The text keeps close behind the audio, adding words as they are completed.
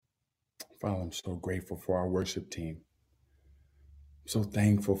Father, I'm so grateful for our worship team. I'm so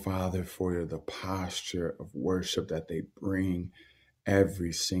thankful, Father, for the posture of worship that they bring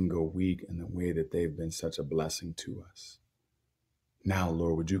every single week and the way that they've been such a blessing to us. Now,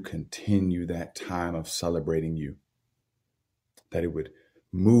 Lord, would you continue that time of celebrating you, that it would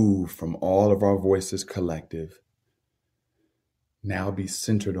move from all of our voices collective, now be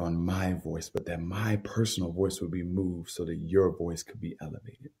centered on my voice, but that my personal voice would be moved so that your voice could be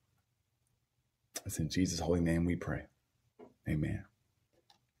elevated. It's in Jesus' holy name we pray. Amen.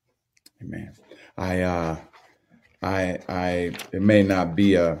 Amen. It may not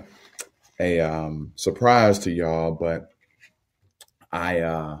be a surprise to y'all, but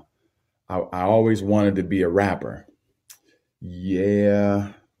I always wanted to be a rapper.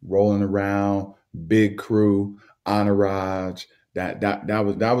 Yeah, rolling around, big crew, entourage. That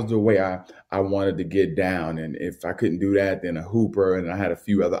was the way I wanted to get down. And if I couldn't do that, then a hooper, and I had a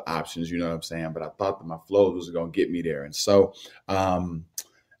few other options, you know what I'm saying? But I thought that my flows was gonna get me there. And so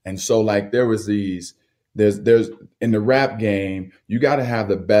like there was there's in the rap game, you got to have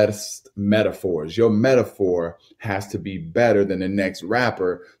the best metaphors. Your metaphor has to be better than the next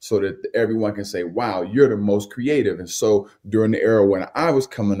rapper so that everyone can say, wow, you're the most creative. And so during the era when I was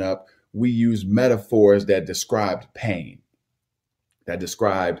coming up, we used metaphors that described pain, that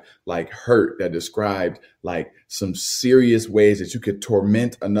described like hurt, that described like some serious ways that you could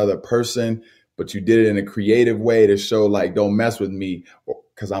torment another person, but you did it in a creative way to show like, don't mess with me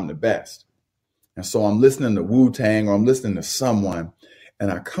because I'm the best. And so I'm listening to Wu-Tang or I'm listening to someone, and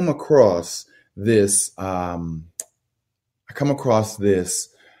I come across this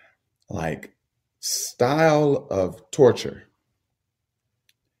like style of torture.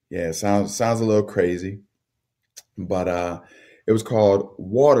 Yeah, it sounds a little crazy, but it was called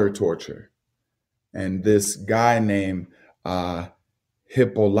water torture. And this guy named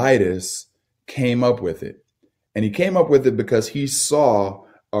Hippolytus came up with it. And he came up with it because he saw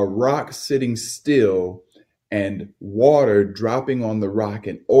a rock sitting still and water dropping on the rock.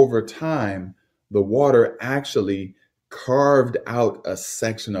 And over time, the water actually carved out a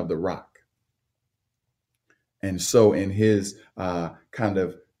section of the rock. And so in his kind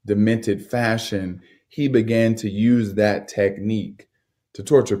of demented fashion, he began to use that technique to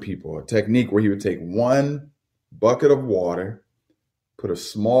torture people, a technique where he would take one bucket of water, put a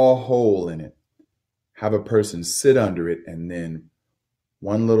small hole in it, have a person sit under it, and then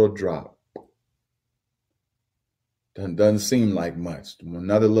one little drop. Doesn't seem like much.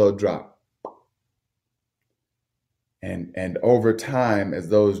 Another little drop. And over time, as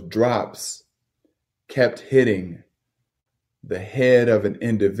those drops kept hitting the head of an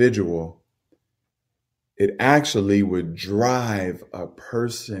individual, it actually would drive a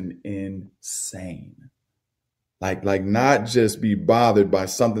person insane. Like not just be bothered by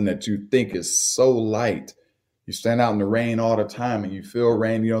something that you think is so light. You stand out in the rain all the time and you feel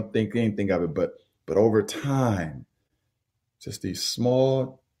rain, you don't think anything of it, but over time, just these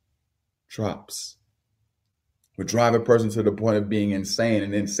small drops would drive a person to the point of being insane.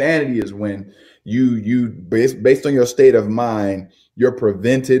 And insanity is when you based on your state of mind, you're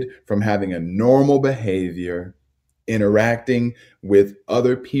prevented from having a normal behavior, interacting with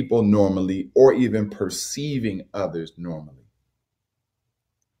other people normally, or even perceiving others normally.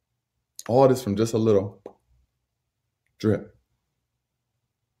 All this from just a little drip.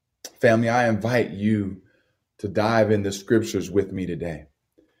 Family, I invite you to dive in the scriptures with me today,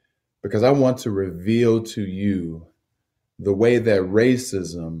 because I want to reveal to you the way that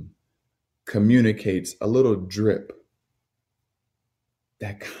racism communicates a little drip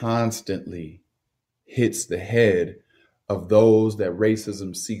that constantly hits the head of those that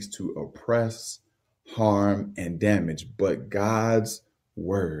racism seeks to oppress, harm, and damage. But God's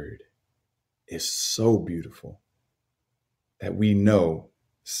word is so beautiful that we know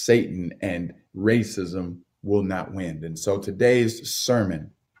Satan and racism will not win. And so today's sermon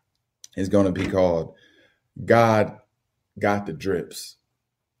is going to be called God Got the Drips.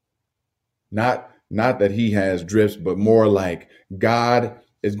 Not that he has drips, but more like God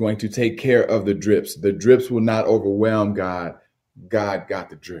is going to take care of the drips. The drips will not overwhelm God. God got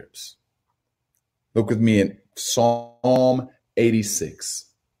the drips. Look with me in Psalm 86.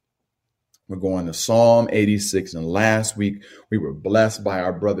 We're going to Psalm 86. And last week, we were blessed by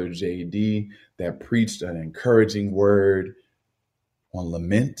our brother JD that preached an encouraging word on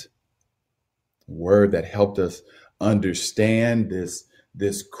lament, a word that helped us understand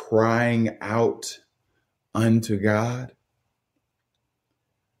this crying out unto God.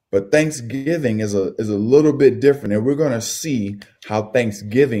 But Thanksgiving is a little bit different, and we're going to see how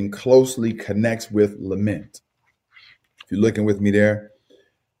Thanksgiving closely connects with lament. If you're looking with me there,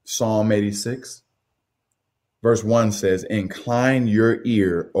 Psalm 86, verse 1 says, "Incline your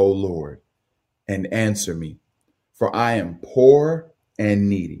ear, O Lord, and answer me, for I am poor and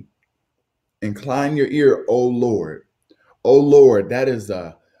needy." Incline your ear, O Lord. O Lord, that is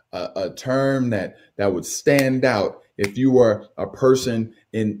a term that would stand out if you were a person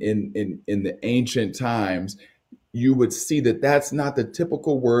in the ancient times. You would see that that's not the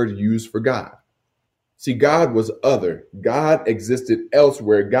typical word used for God. See, God was other. God existed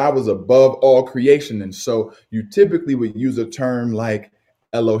elsewhere. God was above all creation. And so you typically would use a term like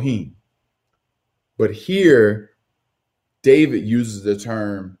Elohim. But here, David uses the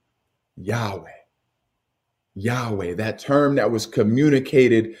term Yahweh. Yahweh, that term that was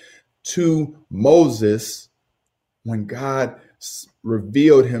communicated to Moses when God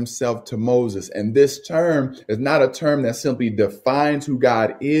revealed himself to Moses. And this term is not a term that simply defines who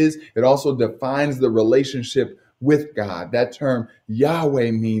God is. It also defines the relationship with God. That term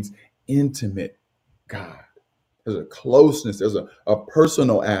Yahweh means intimate God. There's a closeness, there's a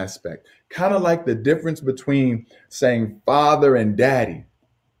personal aspect, kind of like the difference between saying father and daddy,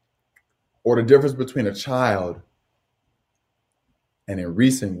 or the difference between a child and, in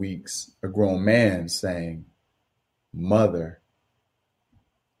recent weeks, a grown man saying mother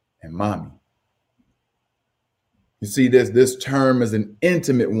and mommy. You see, this term is an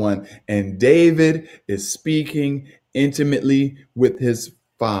intimate one, and David is speaking intimately with his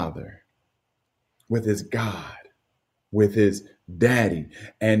father, with his God, with his daddy.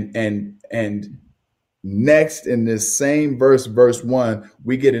 And next in this same verse 1,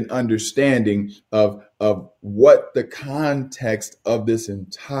 we get an understanding of what the context of this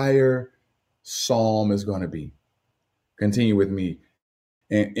entire psalm is going to be. Continue with me.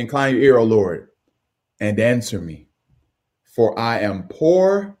 Incline your ear, O Lord, and answer me, for I am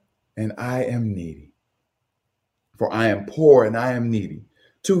poor and I am needy. For I am poor and I am needy.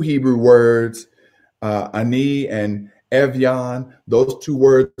 Two Hebrew words, ani and Evian. Those two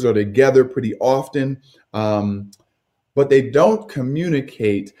words are together pretty often, but they don't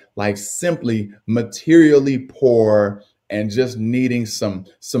communicate like simply materially poor and just needing some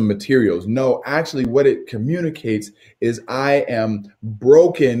materials. No, actually what it communicates is I am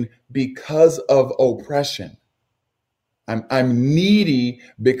broken because of oppression. I'm needy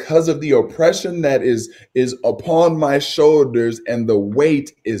because of the oppression that is upon my shoulders, and the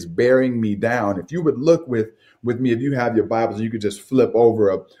weight is bearing me down. If you would look with me, if you have your Bibles, you could just flip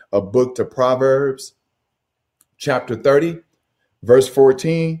over a book to Proverbs chapter 30, verse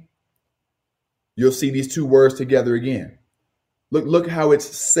 14. You'll see these two words together again. Look how it's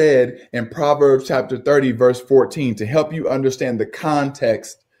said in Proverbs chapter 30, verse 14, to help you understand the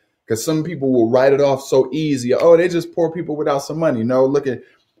context. Because some people will write it off so easy. Oh, they're just poor people without some money. No, look at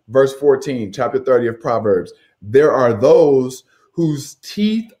verse 14, chapter 30 of Proverbs. There are those whose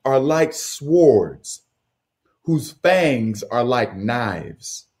teeth are like swords, whose fangs are like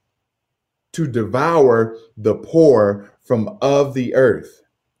knives, to devour the poor from of the earth,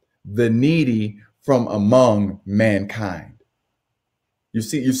 the needy from among mankind. You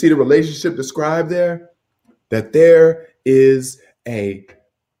see the relationship described there? That there is a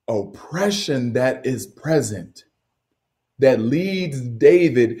oppression that is present that leads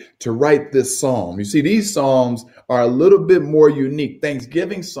David to write this psalm. You see, these psalms are a little bit more unique.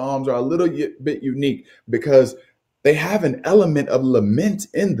 Thanksgiving psalms are a little bit unique because they have an element of lament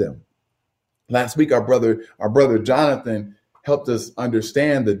in them. Last week, our brother Jonathan helped us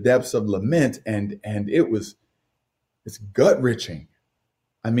understand the depths of lament, and it's gut-wrenching.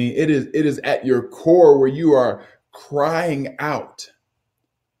 I mean, it is at your core where you are crying out.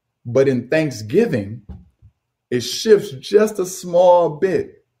 But in Thanksgiving, it shifts just a small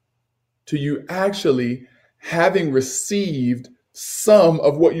bit to you actually having received some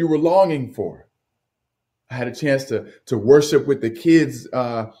of what you were longing for. I had a chance to worship with the kids.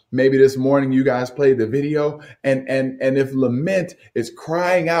 Maybe this morning you guys played the video. And if lament is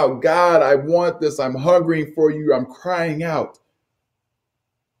crying out, God, I want this. I'm hungering for you. I'm crying out.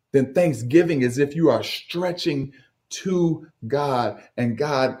 Then Thanksgiving is if you are stretching to God, and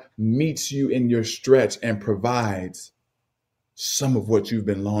God meets you in your stretch and provides some of what you've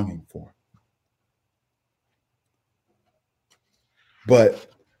been longing for. But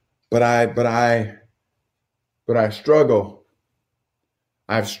I struggle.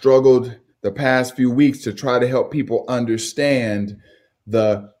 I've struggled the past few weeks to try to help people understand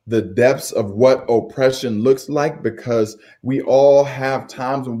the depths of what oppression looks like, because we all have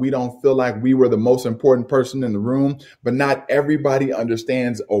times when we don't feel like we were the most important person in the room, but not everybody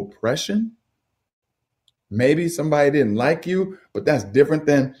understands oppression. Maybe somebody didn't like you, but that's different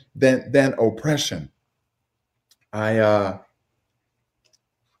than oppression. I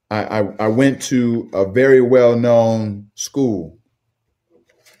I went to a very well-known school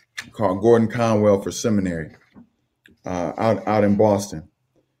called Gordon Conwell for Seminary out in Boston.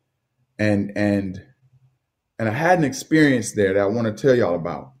 And I had an experience there that I want to tell y'all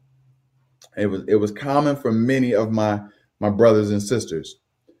about. It was common for many of my brothers and sisters.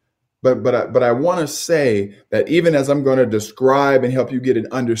 But I want to say that even as I'm going to describe and help you get an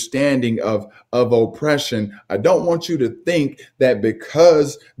understanding of oppression, I don't want you to think that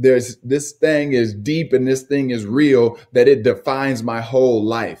because this thing is deep and this thing is real, that it defines my whole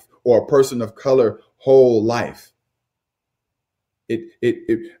life or a person of color whole life.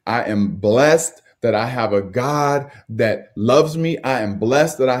 I am blessed that I have a God that loves me. I am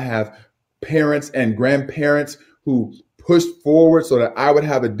blessed that I have parents and grandparents who pushed forward so that I would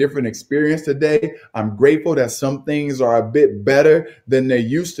have a different experience today. I'm grateful that some things are a bit better than they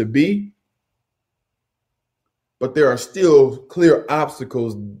used to be. But there are still clear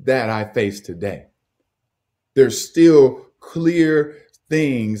obstacles that I face today. There's still clear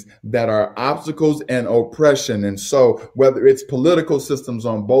things that are obstacles and oppression. And so whether it's political systems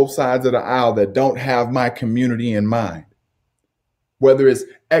on both sides of the aisle that don't have my community in mind, whether it's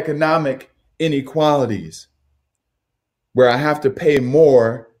economic inequalities, where I have to pay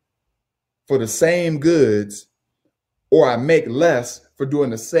more for the same goods, or I make less for doing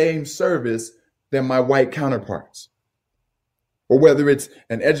the same service than my white counterparts. Or whether it's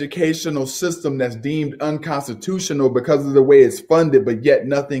an educational system that's deemed unconstitutional because of the way it's funded, but yet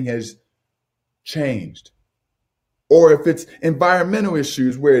nothing has changed. Or if it's environmental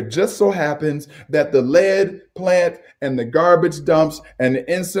issues where it just so happens that the lead plant and the garbage dumps and the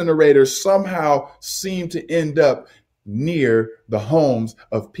incinerators somehow seem to end up near the homes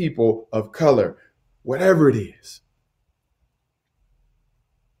of people of color, whatever it is.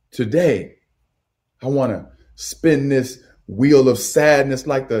 Today, I want to spin this wheel of sadness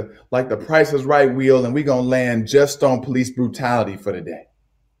like the Price is Right wheel, and we're going to land just on police brutality for the day.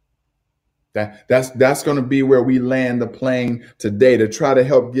 That's going to be where we land the plane today, to try to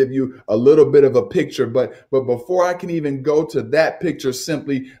help give you a little bit of a picture. But before I can even go to that picture,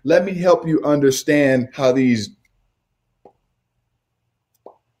 simply let me help you understand how these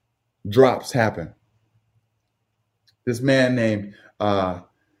drops happen. This man named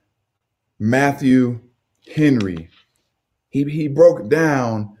Matthew Henry, he broke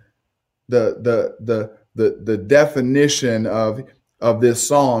down the definition of this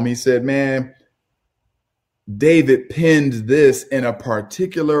psalm. He said, man, David penned this in a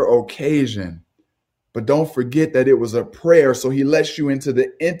particular occasion, but don't forget that it was a prayer. So he lets you into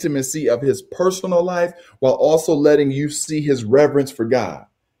the intimacy of his personal life while also letting you see his reverence for God.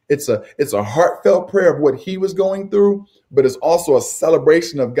 It's a heartfelt prayer of what he was going through, but it's also a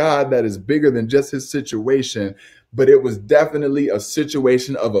celebration of God that is bigger than just his situation. But it was definitely a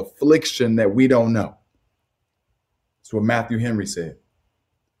situation of affliction that we don't know. That's what Matthew Henry said.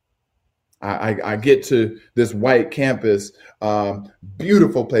 I get to this white campus,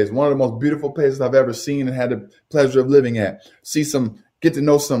 beautiful place, one of the most beautiful places I've ever seen and had the pleasure of living at. Get to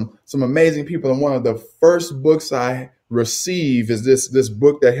know some amazing people. And one of the first books I receive is this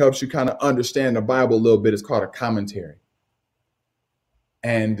book that helps you kind of understand the Bible a little bit. It's called a commentary.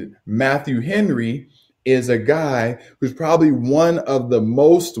 And Matthew Henry is a guy who's probably one of the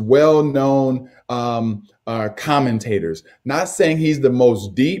most well-known commentators. Not saying he's the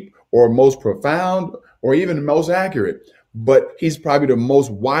most deep or most profound or even the most accurate, but he's probably the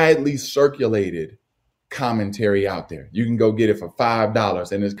most widely circulated commentary out there. You can go get it for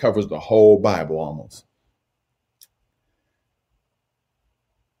 $5 and it covers the whole Bible almost.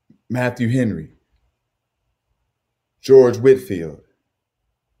 Matthew Henry, George Whitefield,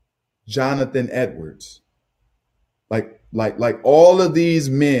 Jonathan Edwards, like all of these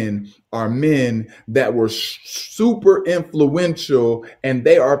men are men that were super influential, and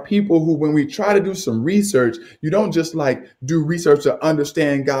they are people who, when we try to do some research, you don't just do research to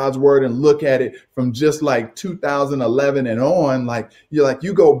understand God's word and look at it from just 2011 and on.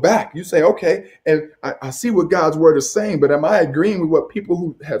 You go back, you say, okay, and I see what God's word is saying, but am I agreeing with what people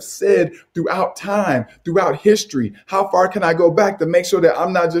who have said throughout time, throughout history? How far can I go back to make sure that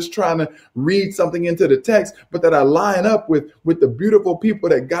I'm not just trying to read something into the text, but that I line up with the beautiful people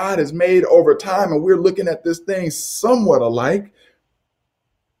that God has made over time, and we're looking at this thing somewhat alike.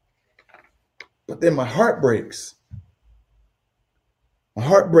 But then my heart breaks. My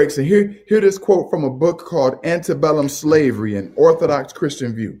heart breaks. And hear this quote from a book called Antebellum Slavery, an Orthodox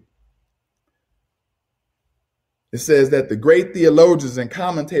Christian View. It says that the great theologians and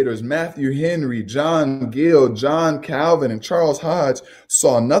commentators Matthew Henry, John Gill, John Calvin, and Charles Hodge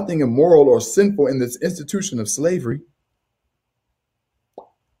saw nothing immoral or sinful in this institution of slavery.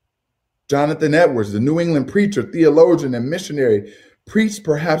 Jonathan Edwards, the New England preacher, theologian, and missionary, preached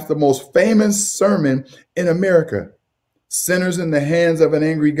perhaps the most famous sermon in America, Sinners in the Hands of an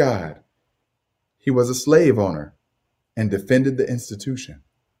Angry God. He was a slave owner and defended the institution.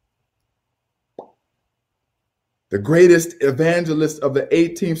 The greatest evangelist of the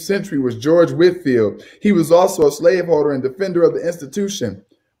 18th century was George Whitefield. He was also a slaveholder and defender of the institution.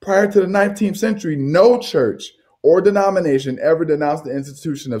 Prior to the 19th century, no church or denomination ever denounced the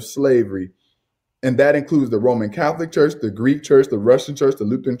institution of slavery. And that includes the Roman Catholic Church, the Greek Church, the Russian Church, the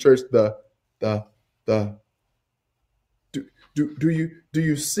Lutheran Church, do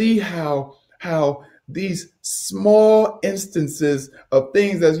you see how these small instances of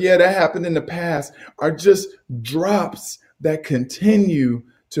things that happened in the past are just drops that continue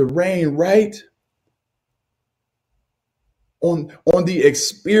to rain right on the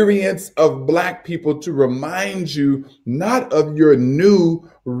experience of Black people, to remind you not of your new,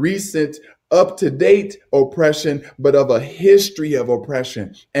 recent, up-to-date oppression, but of a history of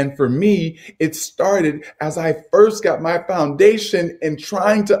oppression. And for me, it started as I first got my foundation in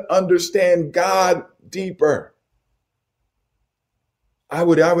trying to understand God deeper. I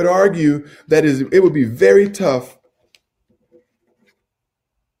would argue that it would be very tough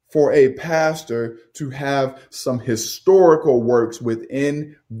for a pastor to have some historical works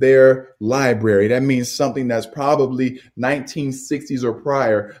within their library. That means something that's probably 1960s or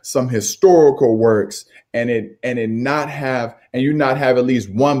prior, some historical works, and you not have at least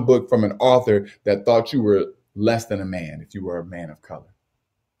one book from an author that thought you were less than a man if you were a man of color,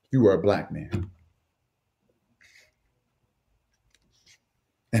 if you were a Black man.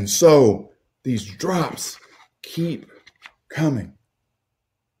 And so these drops keep coming.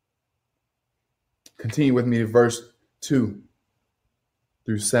 Continue with me to verse 2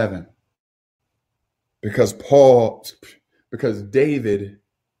 through 7. Because David,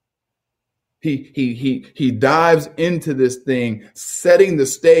 he dives into this thing, setting the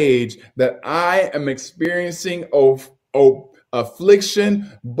stage that I am experiencing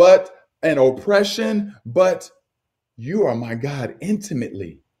affliction, and oppression, but you are my God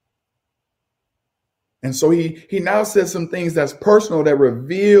intimately. And so he now says some things that's personal that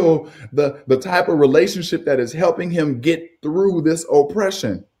reveal the type of relationship that is helping him get through this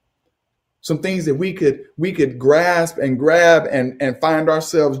oppression. Some things that we could grasp and grab and find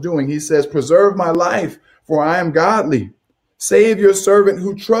ourselves doing. He says, preserve my life, for I am godly. Save your servant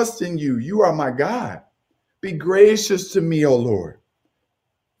who trusts in you. You are my God. Be gracious to me, O Lord.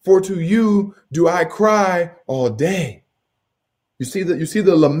 For to you do I cry all day. You see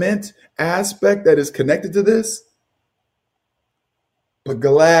the lament aspect that is connected to this? But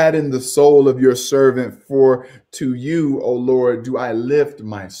glad in the soul of your servant, for to you, O Lord, do I lift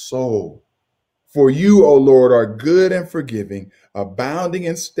my soul. For you, O Lord, are good and forgiving, abounding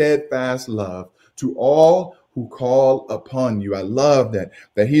in steadfast love to all who call upon you. I love that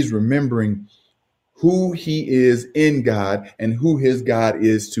he's remembering who he is in God and who his God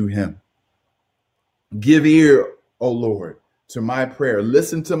is to him. Give ear, O Lord, to my prayer.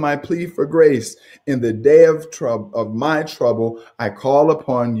 Listen to my plea for grace. In the day of my trouble, I call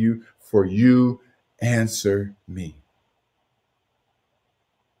upon you, for you answer me.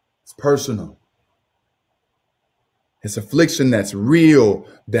 It's personal. It's affliction that's real,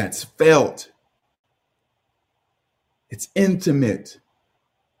 that's felt. It's intimate.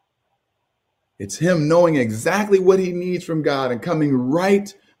 It's him knowing exactly what he needs from God and coming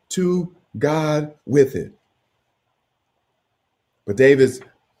right to God with it. But David's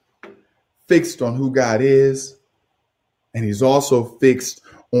fixed on who God is, and he's also fixed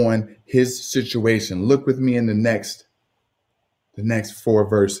on his situation. Look with me in the next 4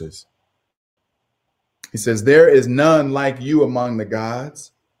 verses. He says, there is none like you among the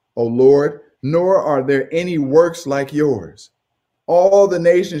gods, O Lord, nor are there any works like yours. All the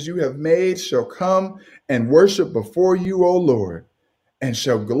nations you have made shall come and worship before you, O Lord, and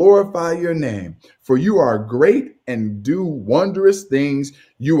shall glorify your name. For you are great and do wondrous things.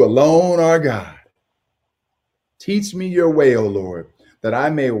 You alone are God. Teach me your way, O Lord, that I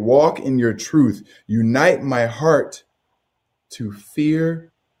may walk in your truth. Unite my heart to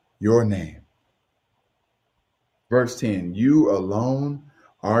fear your name. Verse 10, you alone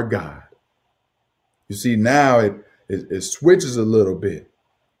are God. You see, now it switches a little bit.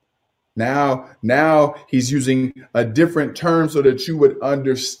 Now he's using a different term so that you would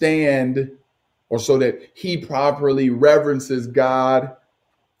understand, or so that he properly reverences God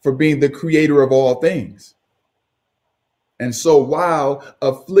for being the creator of all things. And so while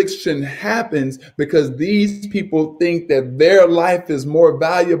affliction happens because these people think that their life is more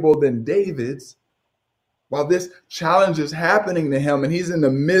valuable than David's, while this challenge is happening to him and he's in the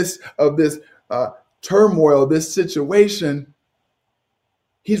midst of this turmoil, this situation,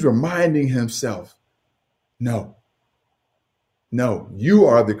 he's reminding himself, no, you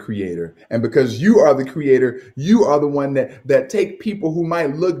are the creator. And because you are the creator, you are the one that take people who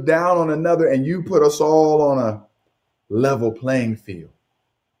might look down on another and you put us all on a level playing field.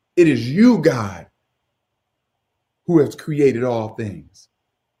 It is you, God, who has created all things.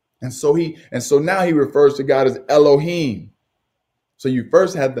 And so now he refers to God as Elohim. So you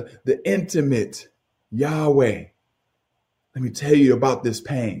first had the intimate Yahweh. Let me tell you about this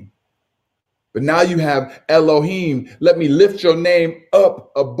pain. But now you have Elohim. Let me lift your name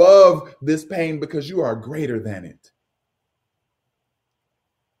up above this pain because you are greater than it.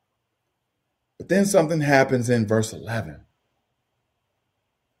 But then something happens in verse 11.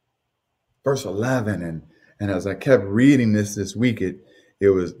 Verse 11, and as I kept reading this week, it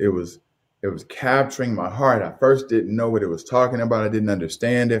was capturing my heart. I first didn't know what it was talking about. I didn't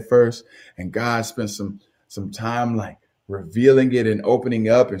understand at first. And God spent some time like revealing it and opening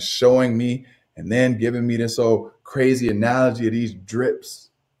up and showing me, and then giving me this old crazy analogy of these drips.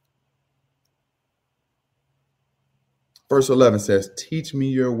 Verse 11 says, "Teach me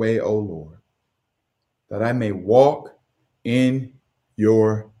your way, O Lord, that I may walk in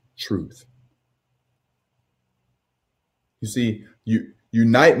your truth." You see, you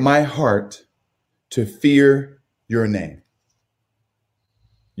unite my heart to fear your name.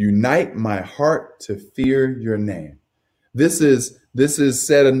 Unite my heart to fear your name. This is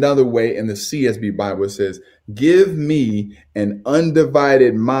said another way in the CSB Bible. It says, "Give me an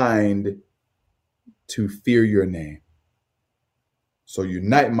undivided mind to fear your name." So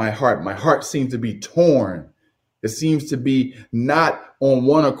unite my heart. My heart seems to be torn. It seems to be not on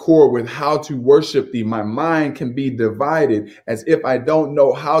one accord with how to worship thee. My mind can be divided as if I don't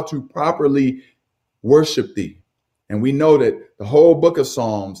know how to properly worship thee. And we know that the whole book of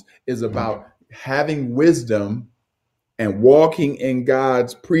Psalms is about having wisdom and walking in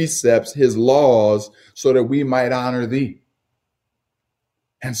God's precepts, his laws, so that we might honor thee.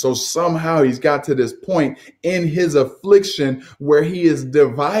 And so somehow he's got to this point in his affliction where he is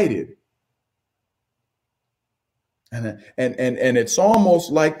divided. And it's almost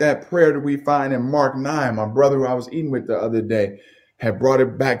like that prayer that we find in Mark 9. My brother who I was eating with the other day had brought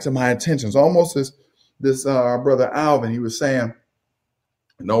it back to my attention. It's almost as this our brother Alvin, he was saying,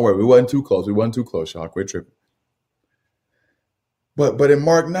 "Don't worry, we wasn't too close. We wasn't too close, y'all. Quit tripping." But in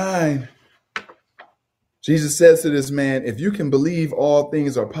Mark 9, Jesus says to this man, "If you can believe, all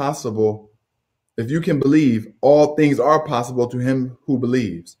things are possible. If you can believe, all things are possible to him who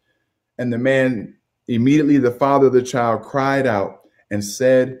believes." And the man, immediately the father of the child, cried out and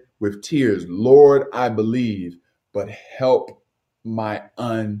said with tears, "Lord, I believe, but help my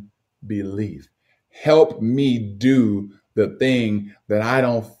unbelief. Help me do the thing that I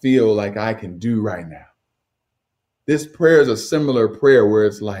don't feel like I can do right now." This prayer is a similar prayer where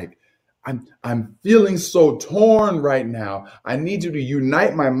it's like, I'm feeling so torn right now. I need you to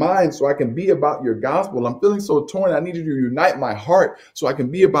unite my mind so I can be about your gospel. I'm feeling so torn. I need you to unite my heart so I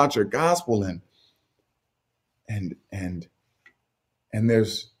can be about your gospel. And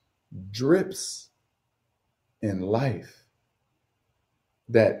there's drips in life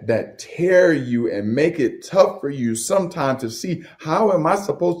that tear you and make it tough for you sometimes to see, how am I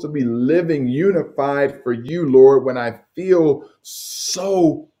supposed to be living unified for you, Lord, when I feel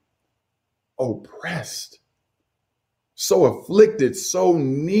so oppressed, so afflicted, so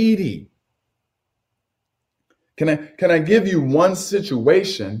needy? Can I give you one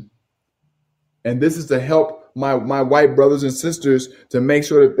situation? And this is to help my white brothers and sisters to make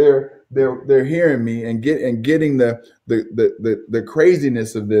sure that they're hearing me and getting the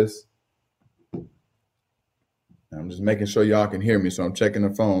craziness of this. I'm just making sure y'all can hear me, so I'm checking the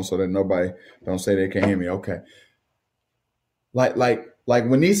phone so that nobody don't say they can't hear me. Okay. Like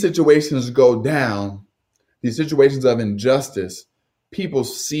when these situations go down, these situations of injustice, people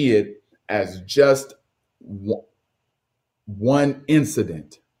see it as just one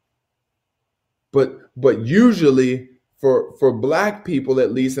incident. But usually for Black people,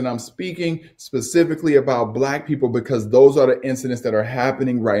 at least, and I'm speaking specifically about Black people because those are the incidents that are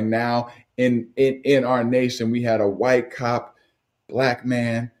happening right now in our nation. We had a white cop, Black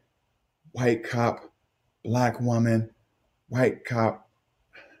man, white cop, Black woman, white cop.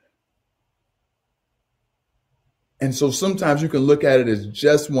 And so sometimes you can look at it as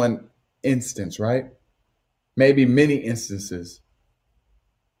just one instance, right? Maybe many instances.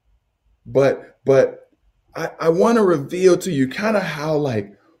 But I want to reveal to you kind of how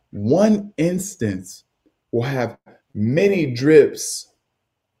like one instance will have many drips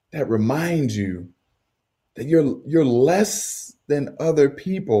that remind you that you're less than other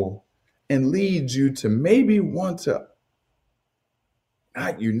people and leads you to maybe want to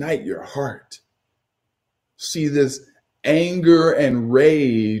not unite your heart. See this anger and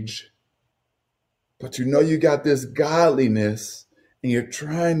rage, but you know you got this godliness and you're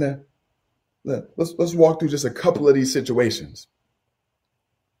trying to, let's walk through just a couple of these situations.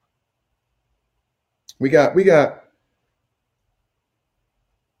 We got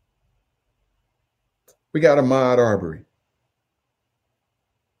Ahmaud Arbery.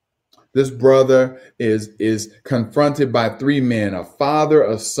 This brother is confronted by three men: a father,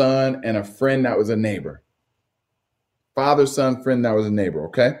 a son, and a friend that was a neighbor. Father, son, friend that was a neighbor.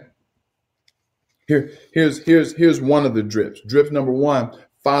 Okay. Here's one of the drips. Drip number one: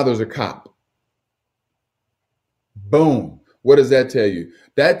 father's a cop. Boom. What does that tell you?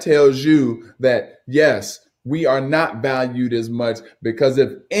 That tells you that, yes, we are not valued as much, because if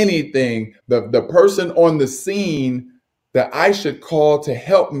anything, the person on the scene that I should call to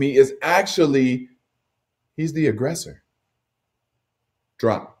help me is actually, he's the aggressor.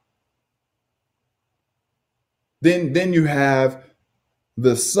 Drop. Then you have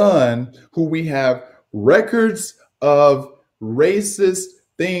the son, who we have records of racist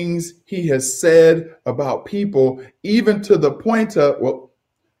things he has said about people, even to the point of, well,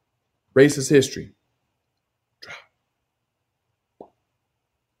 racist history. Drop.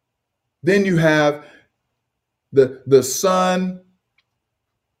 Then you have the son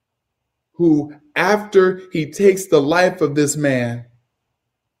who, after he takes the life of this man,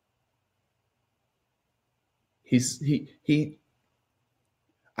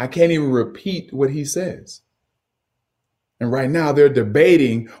 I can't even repeat what he says. And right now they're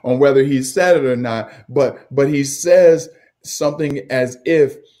debating on whether he said it or not, but he says something as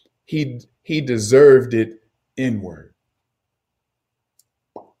if he deserved it inward.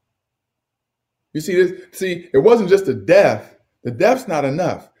 You see this? See, it wasn't just the death. The death's not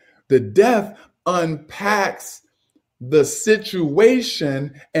enough. The death unpacks the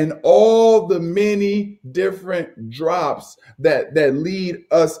situation and all the many different drops that lead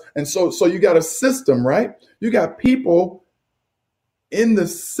us. And so you got a system, right? You got people in the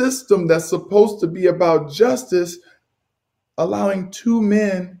system that's supposed to be about justice, allowing two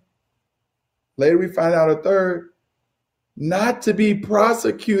men, later we find out a third, not to be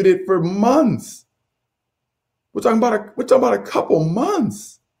prosecuted for months. We're talking about a couple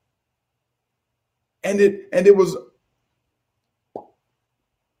months. And it was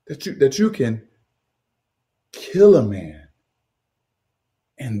that you can kill a man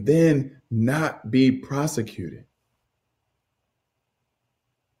and then not be prosecuted.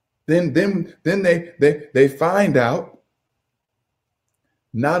 Then they find out,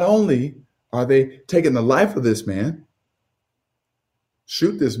 not only are they taking the life of this man,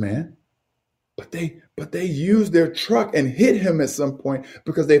 shoot this man, but they use their truck and hit him at some point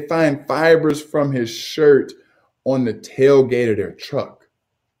because they find fibers from his shirt on the tailgate of their truck.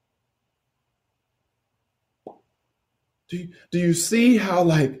 Do you see how,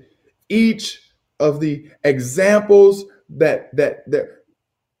 like, each of the examples that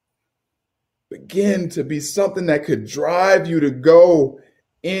begin to be something that could drive you to go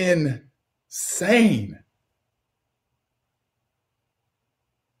insane?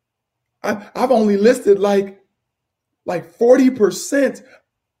 I've only listed like 40%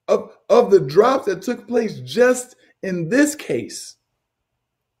 of the drops that took place just in this case.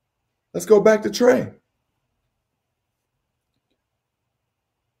 Let's go back to Trey.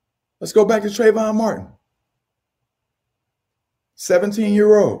 Let's go back to Trayvon Martin,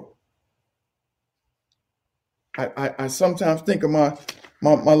 17-year-old. I sometimes think of my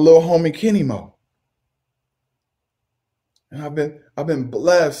little homie Kenny Mo, and I've been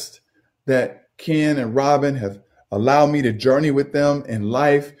blessed that Ken and Robin have allowed me to journey with them in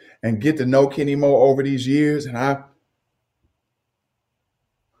life and get to know Kenny Mo over these years. And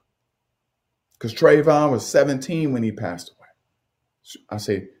because Trayvon was 17 when he passed away. I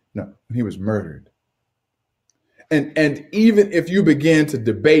say, no, when he was murdered. And even if you begin to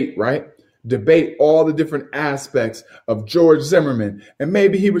debate all the different aspects of George Zimmerman, and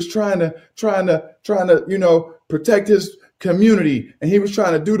maybe he was trying to protect his community, and he was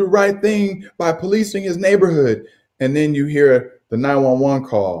trying to do the right thing by policing his neighborhood, and then you hear the 911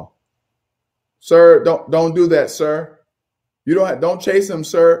 call. Sir, don't do that, sir. Don't chase him,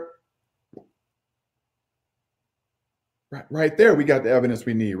 sir. Right there, we got the evidence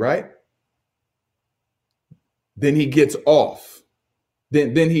we need, right? Then he gets off.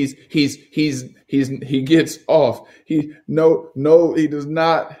 Then he gets off. He does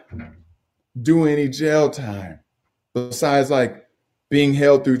not do any jail time besides like being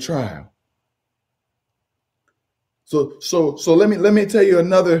held through trial. So let me tell you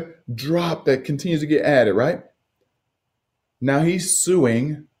another drop that continues to get added, right? Now he's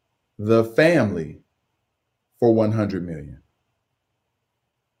suing the family for 100 million.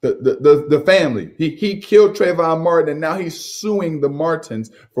 The family. He killed Trayvon Martin, and now he's suing the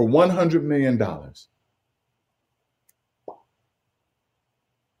Martins for $100 million.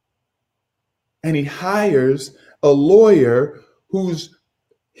 And he hires a lawyer whose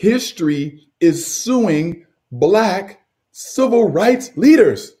history is suing Black civil rights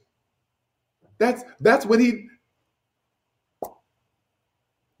leaders. That's what he.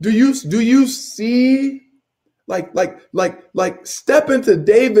 Do you see? Like step into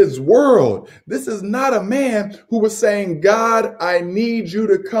David's world. This is not a man who was saying, God, I need you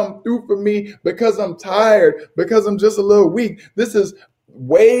to come through for me because I'm tired, because I'm just a little weak. This is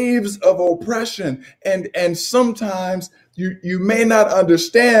waves of oppression. And sometimes you may not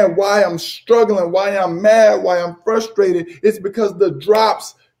understand why I'm struggling, why I'm mad, why I'm frustrated. It's because the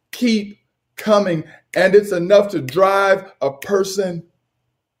drops keep coming, and it's enough to drive a person.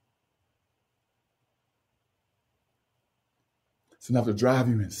 It's enough to drive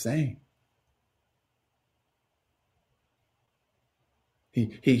you insane.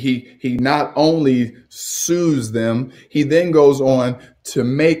 He not only sues them, he then goes on to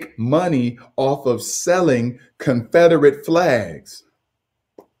make money off of selling Confederate flags.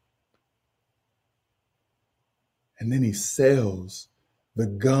 And then he sells the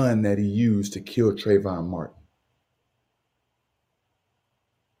gun that he used to kill Trayvon Martin.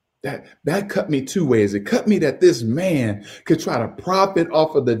 That cut me two ways. It cut me that this man could try to profit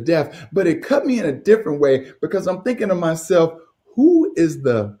off of the death, but it cut me in a different way because I'm thinking to myself, who is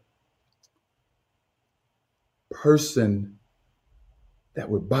the person that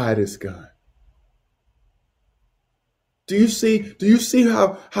would buy this gun? Do you see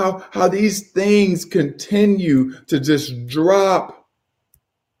how these things continue to just drop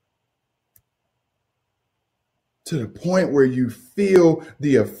to the point where you feel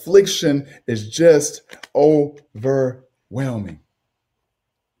the affliction is just overwhelming?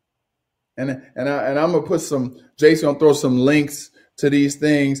 And I'm gonna put Jason, I'll throw some links to these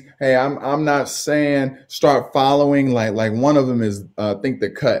things. Hey, I'm not saying start following like one of them is I think The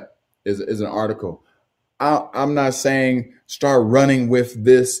Cut is an article. I'm not saying start running with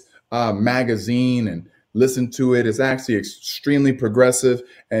this magazine and listen to it. It's actually extremely progressive,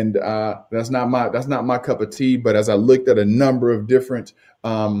 and that's not my cup of tea. But as I looked at a number of different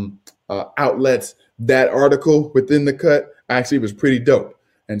outlets, that article within The Cut actually was pretty dope.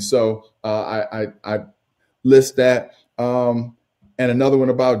 And so I list that. And another one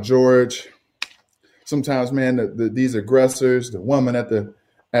about George. Sometimes, man, these aggressors, the woman in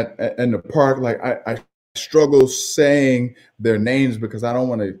the park, like I struggle saying their names because I don't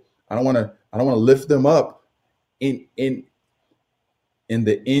want to lift them up in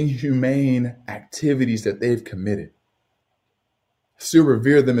the inhumane activities that they've committed. Still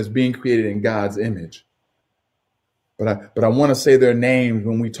revere them as being created in God's image. But I want to say their names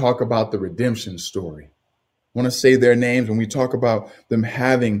when we talk about the redemption story. I want to say their names when we talk about them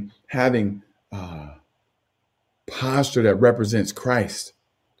having posture that represents Christ.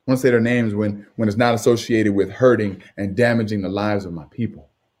 I want to say their names when it's not associated with hurting and damaging the lives of my people.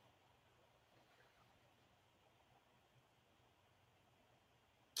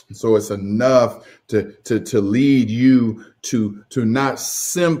 And so it's enough to lead you to not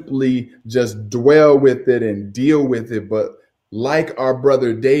simply just dwell with it and deal with it, but like our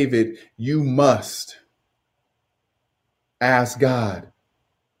brother David, you must ask God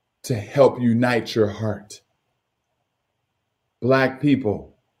to help unite your heart. Black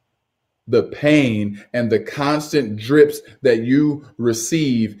people, the pain and the constant drips that you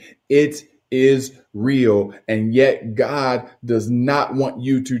receive, it is real. And yet God does not want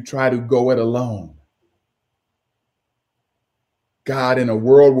you to try to go it alone. God, in a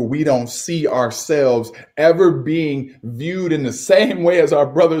world where we don't see ourselves ever being viewed in the same way as our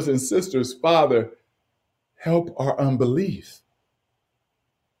brothers and sisters, Father, help our unbelief.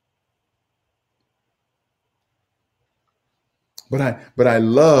 But I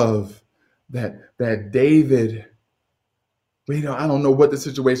love that David, I don't know what the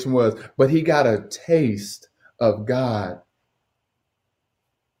situation was, but he got a taste of God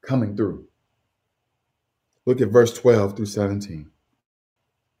coming through. Look at verse 12 through 17.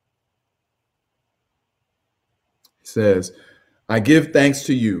 It says, I give thanks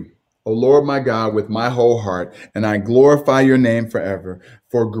to you, O Lord my God, with my whole heart, and I glorify your name forever.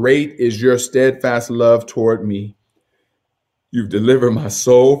 For great is your steadfast love toward me. You've delivered my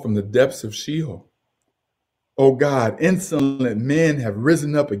soul from the depths of Sheol. O God, insolent men have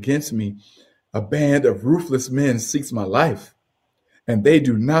risen up against me. A band of ruthless men seeks my life, and they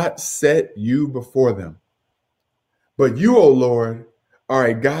do not set you before them. But you, O Lord, are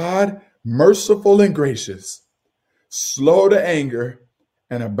a God merciful and gracious, slow to anger,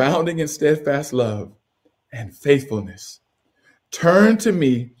 and abounding in steadfast love and faithfulness. Turn to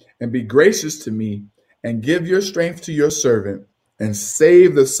me and be gracious to me, and give your strength to your servant, and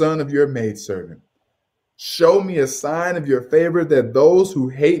save the son of your maidservant. Show me a sign of your favor, that those who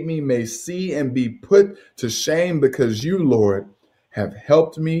hate me may see and be put to shame, because you, Lord, have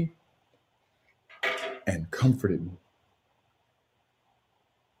helped me and comforted me.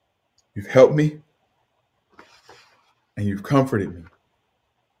 You've helped me and you've comforted me.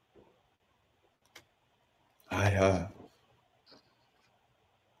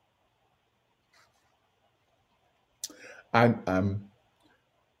 I'm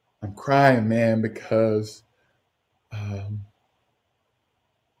crying, man, because I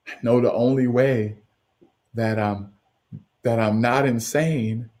know the only way that I'm not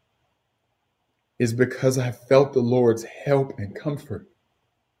insane is because I felt the Lord's help and comfort.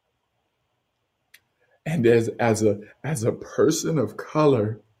 And as a person of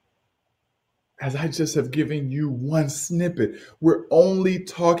color, as I just have given you one snippet, we're only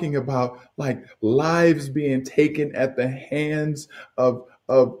talking about like lives being taken at the hands of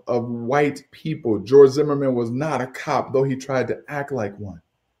white people. George Zimmerman was not a cop, though he tried to act like one.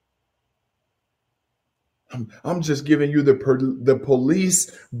 I'm just giving you the police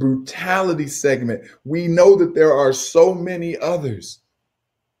brutality segment. We know that there are so many others.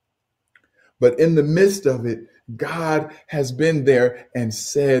 But in the midst of it, God has been there and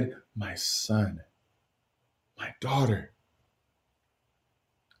said, my son, my daughter,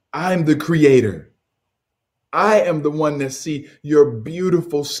 I'm the creator. I am the one that see your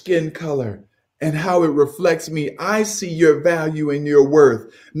beautiful skin color and how it reflects me. I see your value and your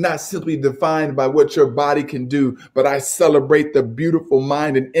worth, not simply defined by what your body can do, but I celebrate the beautiful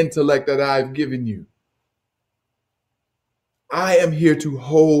mind and intellect that I've given you. I am here to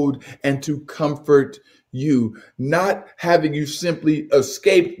hold and to comfort you, not having you simply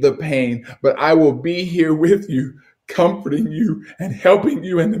escape the pain, but I will be here with you, comforting you and helping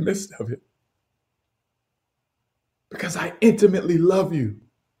you in the midst of it. Because I intimately love you.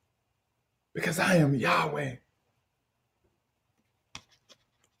 Because I am Yahweh.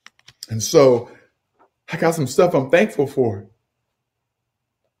 And so I got some stuff I'm thankful for.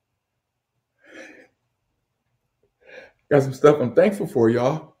 Got some stuff I'm thankful for,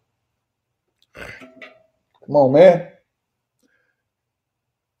 y'all. Come on, man.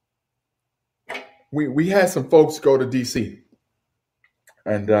 We had some folks go to DC,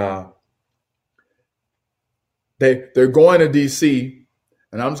 and they're going to DC,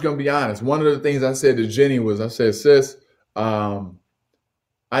 and I'm just gonna be honest. One of the things I said to Jenny was, I said, sis, I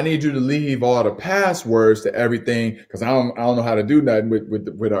need you to leave all the passwords to everything, because I don't know how to do nothing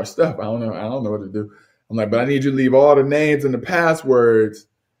with our stuff. I don't know what to do. I'm like, but I need you to leave all the names and the passwords.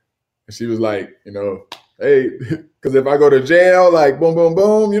 And she was like, hey, because if I go to jail, like boom, boom,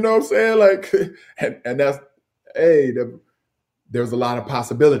 boom, you know what I'm saying? Like, and that's, hey, there's a lot of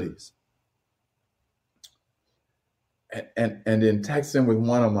possibilities. And in texting with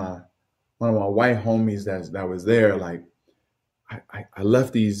one of my white homies that was there, like, I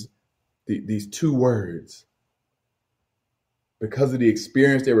left these two words. Because of the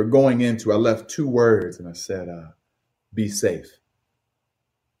experience they were going into, I left two words, and I said, be safe.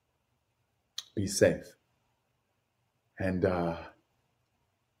 Be safe. And I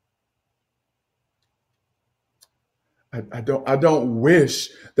don't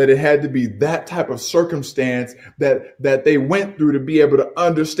wish that it had to be that type of circumstance that they went through to be able to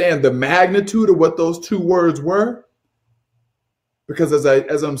understand the magnitude of what those two words were. Because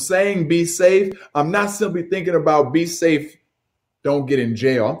as I'm saying be safe, I'm not simply thinking about be safe, don't get in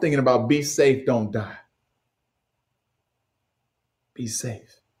jail. I'm thinking about be safe, don't die. Be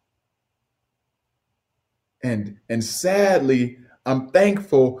safe. And sadly, I'm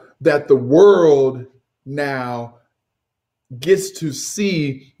thankful that the world now gets to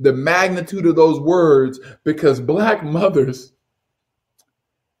see the magnitude of those words, because Black mothers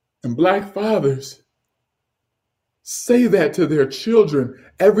and Black fathers say that to their children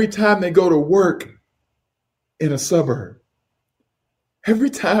every time they go to work in a suburb.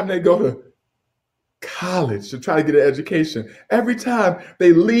 Every time they go to college to try to get an education, every time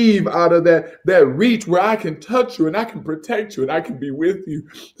they leave out of that reach where I can touch you and I can protect you and I can be with you,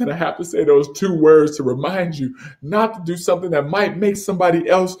 and I have to say those two words to remind you not to do something that might make somebody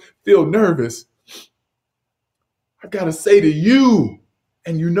else feel nervous. I got to say to you,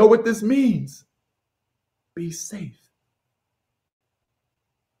 and you know what this means, be safe.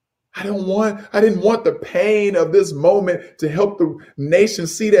 I didn't want the pain of this moment to help the nation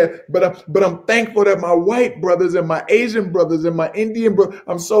see that. But I'm thankful that my white brothers and my Asian brothers and my Indian brothers,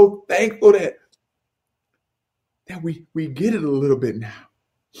 I'm so thankful that we get it a little bit now.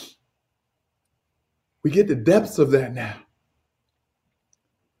 We get the depths of that now.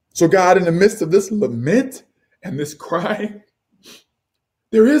 So God, in the midst of this lament and this crying,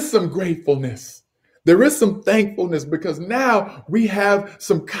 there is some gratefulness. There is some thankfulness because now we have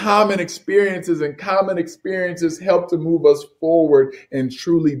some common experiences, and common experiences help to move us forward in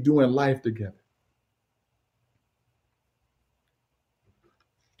truly doing life together.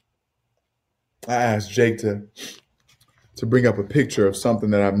 I asked Jake to bring up a picture of something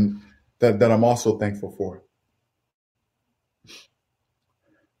that I'm also thankful for.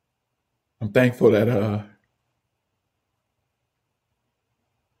 I'm thankful that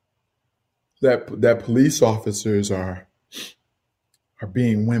that police officers are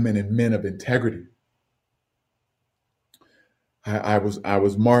being women and men of integrity. I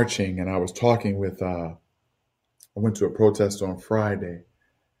was marching and I was talking with I went to a protest on Friday,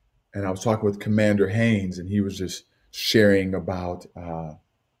 and I was talking with Commander Haynes, and he was just sharing about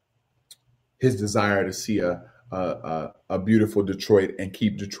his desire to see a beautiful Detroit and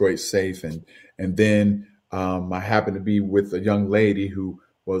keep Detroit safe. And then I happened to be with a young lady who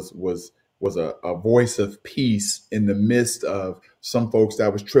was a voice of peace in the midst of some folks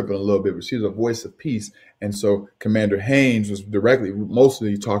that was tripping a little bit, but she was a voice of peace. And so Commander Haynes was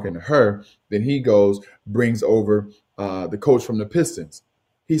mostly talking to her. Then he brings over the coach from the Pistons.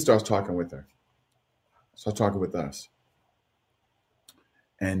 He starts talking with her, starts talking with us.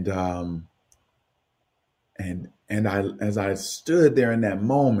 And as I stood there in that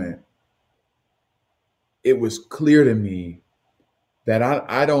moment, it was clear to me that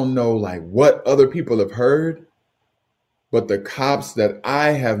I don't know like what other people have heard, but the cops that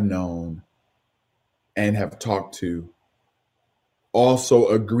I have known and have talked to also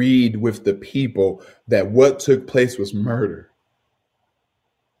agreed with the people that what took place was murder.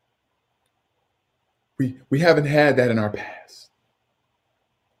 We haven't had that in our past.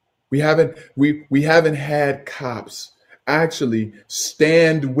 We haven't had cops actually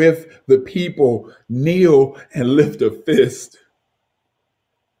stand with the people, kneel and lift a fist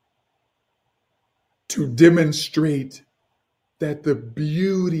to demonstrate that the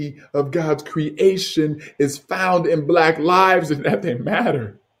beauty of God's creation is found in Black lives and that they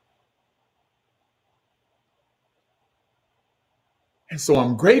matter. And so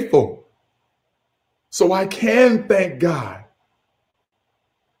I'm grateful. So I can thank God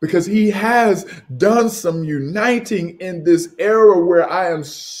because he has done some uniting in this era where I am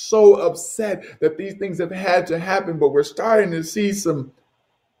so upset that these things have had to happen, but we're starting to see some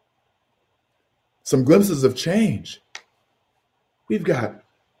glimpses of change. We've got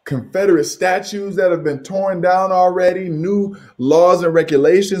Confederate statues that have been torn down already, new laws and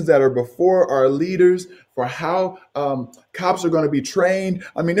regulations that are before our leaders for how cops are going to be trained.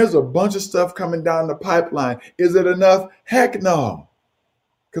 I mean, there's a bunch of stuff coming down the pipeline. Is it enough? Heck no.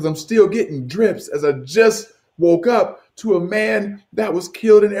 Because I'm still getting drips as I just woke up to a man that was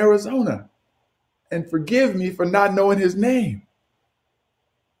killed in Arizona. And forgive me for not knowing his name.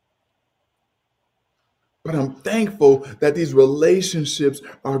 But I'm thankful that these relationships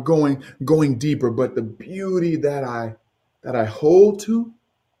are going deeper. But the beauty that I hold to,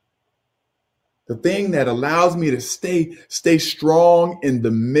 the thing that allows me to stay strong in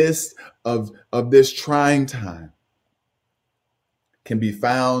the midst of this trying time, can be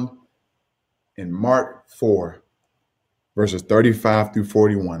found in Mark 4, verses 35 through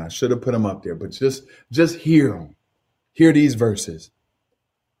 41. I should have put them up there, but just hear them. Hear these verses.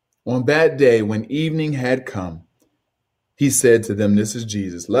 On that day, when evening had come, he said to them, this is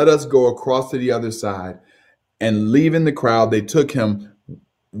Jesus, let us go across to the other side. And leaving the crowd, they took him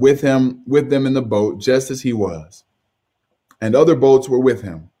with them in the boat, just as he was. And other boats were with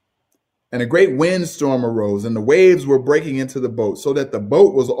him. And a great windstorm arose, and the waves were breaking into the boat, so that the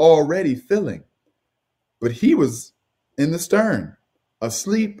boat was already filling. But he was in the stern,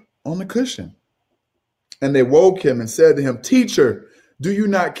 asleep on the cushion. And they woke him and said to him, Teacher, do you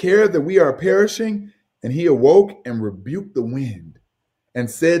not care that we are perishing? And he awoke and rebuked the wind and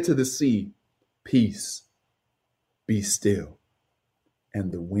said to the sea, Peace, be still.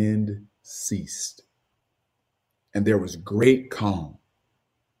 And the wind ceased. And there was great calm.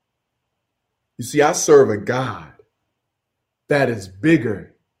 You see, I serve a God that is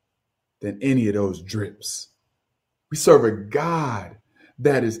bigger than any of those drips. We serve a God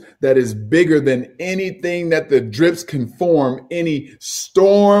that is bigger than anything that the drips can form, any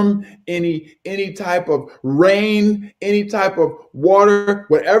storm, any type of rain, any type of water,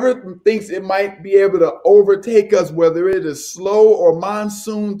 whatever thinks it might be able to overtake us, whether it is slow or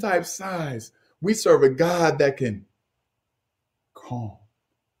monsoon type size. We serve a God that can calm,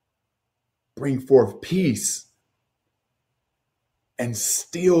 bring forth peace, and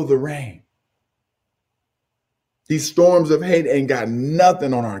still the rain. These storms of hate ain't got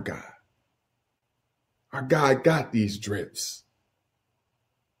nothing on our God. Our God got these drips.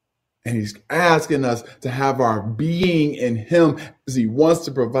 And he's asking us to have our being in him as he wants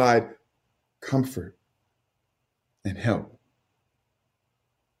to provide comfort and help.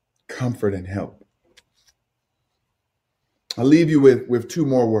 Comfort and help. I'll leave you with two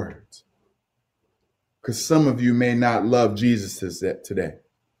more words, because some of you may not love Jesus today.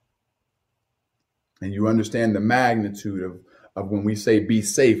 And you understand the magnitude of when we say be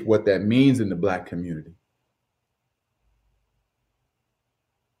safe, what that means in the Black community.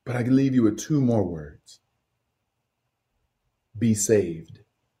 But I can leave you with two more words. Be saved.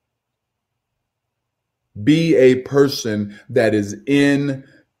 Be a person that is in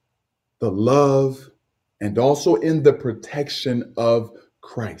the love and also in the protection of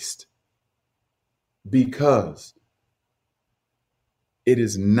Christ. Because it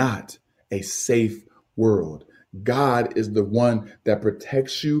is not a safe world. God is the one that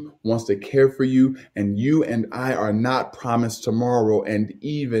protects you, wants to care for you, and you and I are not promised tomorrow and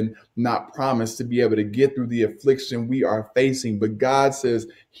even not promised to be able to get through the affliction we are facing. But God says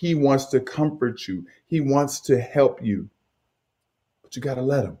he wants to comfort you. He wants to help you. But you got to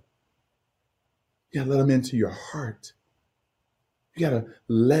let him. You got to let him into your heart. You got to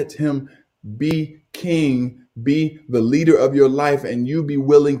let him be king, be the leader of your life, and you be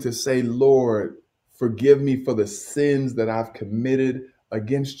willing to say, Lord, forgive me for the sins that I've committed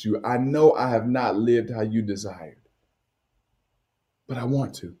against you. I know I have not lived how you desired, but I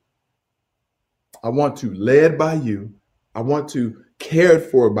want to. I want to, led by you. I want to, cared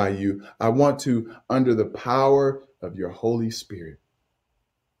for by you. I want to, under the power of your Holy Spirit.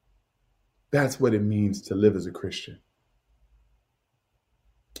 That's what it means to live as a Christian.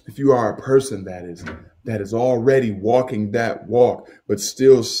 If you are a person that is already walking that walk, but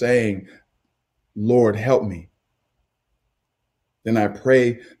still saying, Lord, help me, then I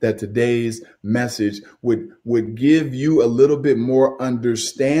pray that today's message would give you a little bit more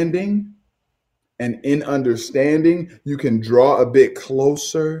understanding. And in understanding, you can draw a bit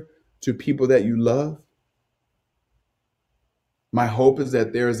closer to people that you love. My hope is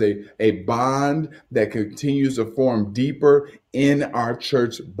that there is a bond that continues to form deeper in our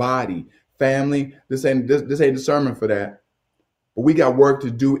church body. Family, this ain't the sermon for that. But we got work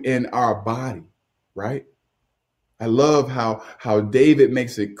to do in our body, right? I love how David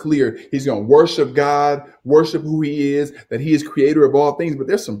makes it clear he's going to worship God, worship who he is, that he is creator of all things. But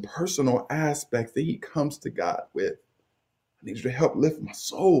there's some personal aspects that he comes to God with. I need you to help lift my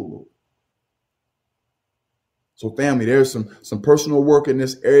soul, Lord. So family, there's some personal work in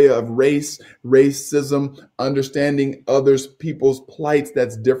this area of racism, understanding others, people's plights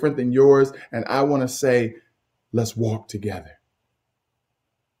that's different than yours. And I want to say, let's walk together.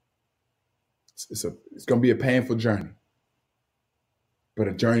 It's going to be a painful journey, but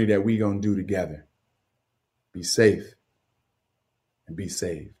a journey that we're going to do together. Be safe and be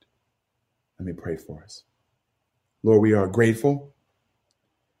saved. Let me pray for us. Lord, we are grateful.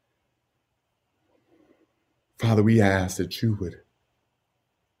 Father, we ask that you would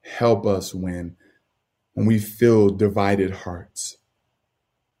help us when we feel divided hearts,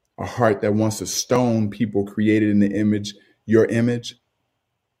 a heart that wants to stone people created in the image, your image,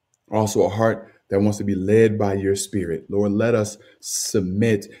 also a heart that wants to be led by your Spirit. Lord, let us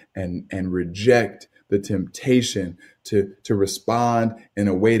submit and reject the temptation to respond in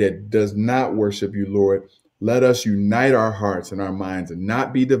a way that does not worship you, Lord. Let us unite our hearts and our minds and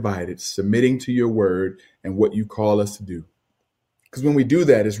not be divided, submitting to your word and what you call us to do. Because when we do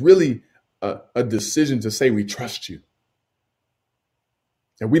that, it's really a decision to say we trust you.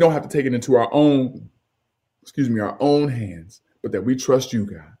 And we don't have to take it into our own hands, but that we trust you,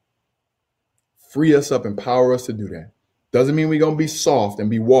 God. Free us up, empower us to do that. Doesn't mean we're going to be soft and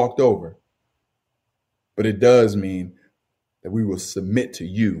be walked over, but it does mean that we will submit to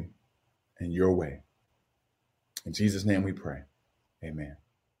you and your way. In Jesus' name we pray. Amen.